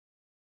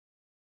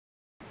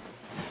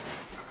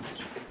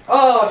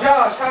Oh,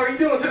 Josh, how are you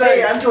doing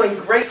today? Hey, I'm doing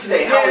great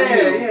today. How are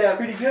you? Yeah,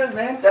 pretty good,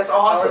 man. That's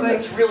awesome.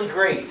 That's really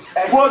great.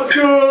 Excellent. What's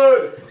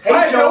good? Hey,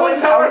 Hi,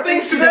 Jones, how are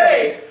things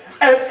today?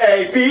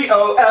 FABOLOUS.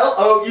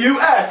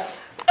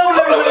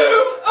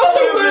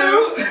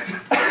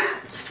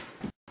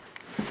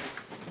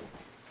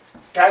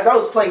 Guys, I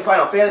was playing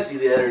Final Fantasy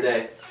the other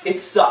day. It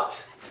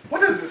sucked.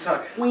 What does it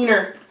suck?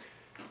 Wiener.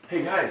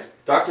 Hey guys,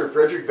 Dr.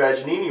 Frederick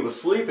Vaginini was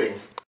sleeping.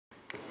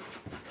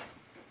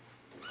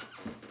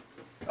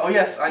 Oh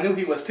yes, I knew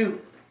he was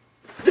too.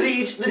 The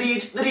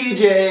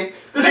DJ.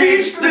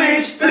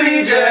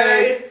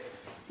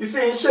 You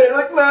seen shit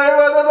like my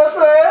mother the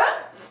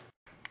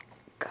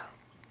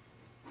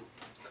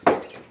fair?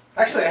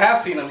 Actually, I have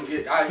seen him.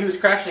 He was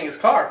crashing his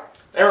car.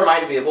 That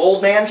reminds me of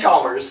Old Man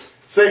Chalmers.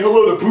 Say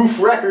hello to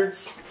Boof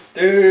Records.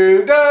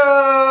 Dude,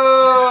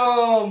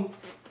 dumb.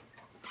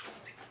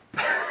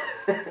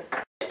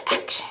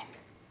 Action.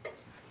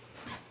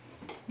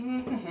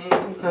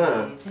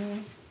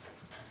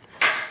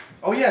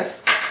 Oh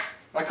yes,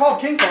 I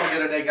called King Frog the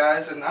other day,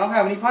 guys, and I don't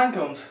have any pine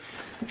cones.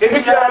 If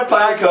you have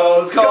pine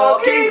cones, call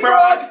King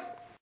Frog.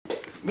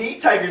 Me,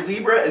 Tiger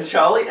Zebra, and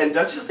Charlie, and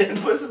Duchess, and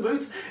Puss in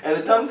Boots, and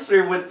the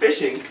Tungster went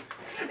fishing.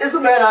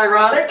 Isn't that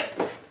ironic?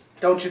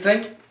 Don't you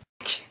think?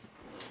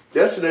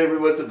 Yesterday we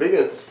went to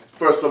Biggin's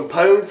for some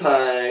pone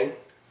time.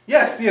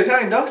 Yes, the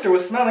Italian dumpster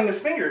was smelling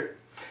his finger.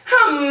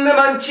 The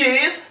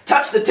munchies!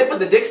 Touch the tip of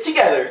the dicks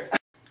together.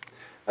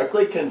 I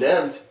played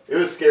Condemned. It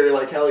was scary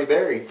like Halle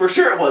Berry. For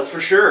sure it was,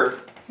 for sure.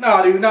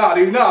 Nah, dude.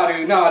 Yadu.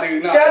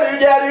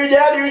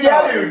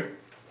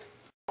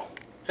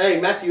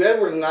 Hey, Matthew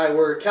Edward and I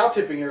were cow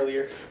tipping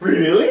earlier.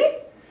 Really?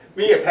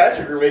 Me and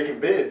Patrick were making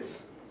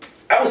bids.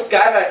 I was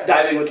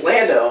skydiving with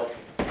Lando.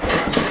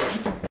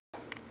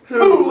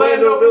 Who,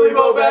 Lando Billy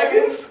Bo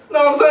Baggins?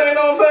 Know what I'm saying?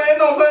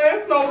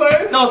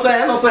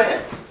 No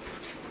saying.